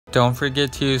Don't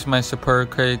forget to use my support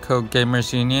credit code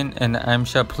GamersUnion and I'm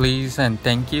shall please and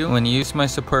thank you. When you use my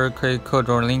support credit code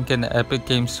or link in the Epic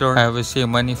Game Store, I will receive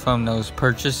money from those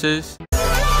purchases.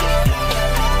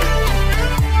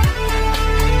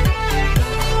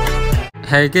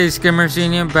 Hey guys, Gamers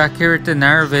Union back here with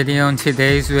another video, and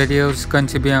today's video is going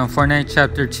to be on Fortnite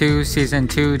Chapter 2 Season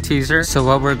 2 teaser. So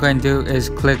what we're going to do is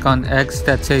click on X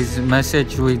that says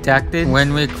message redacted.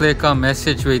 When we click on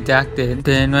message redacted,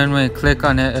 then when we click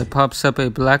on it, it pops up a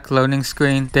black loading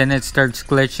screen. Then it starts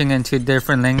glitching into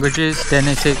different languages. Then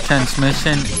it says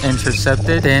transmission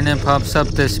intercepted. Then it pops up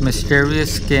this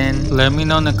mysterious skin. Let me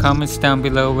know in the comments down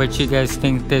below what you guys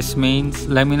think this means.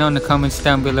 Let me know in the comments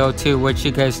down below too what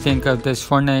you guys think of this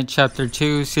Fortnite Chapter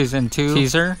 2 Season 2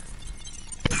 teaser.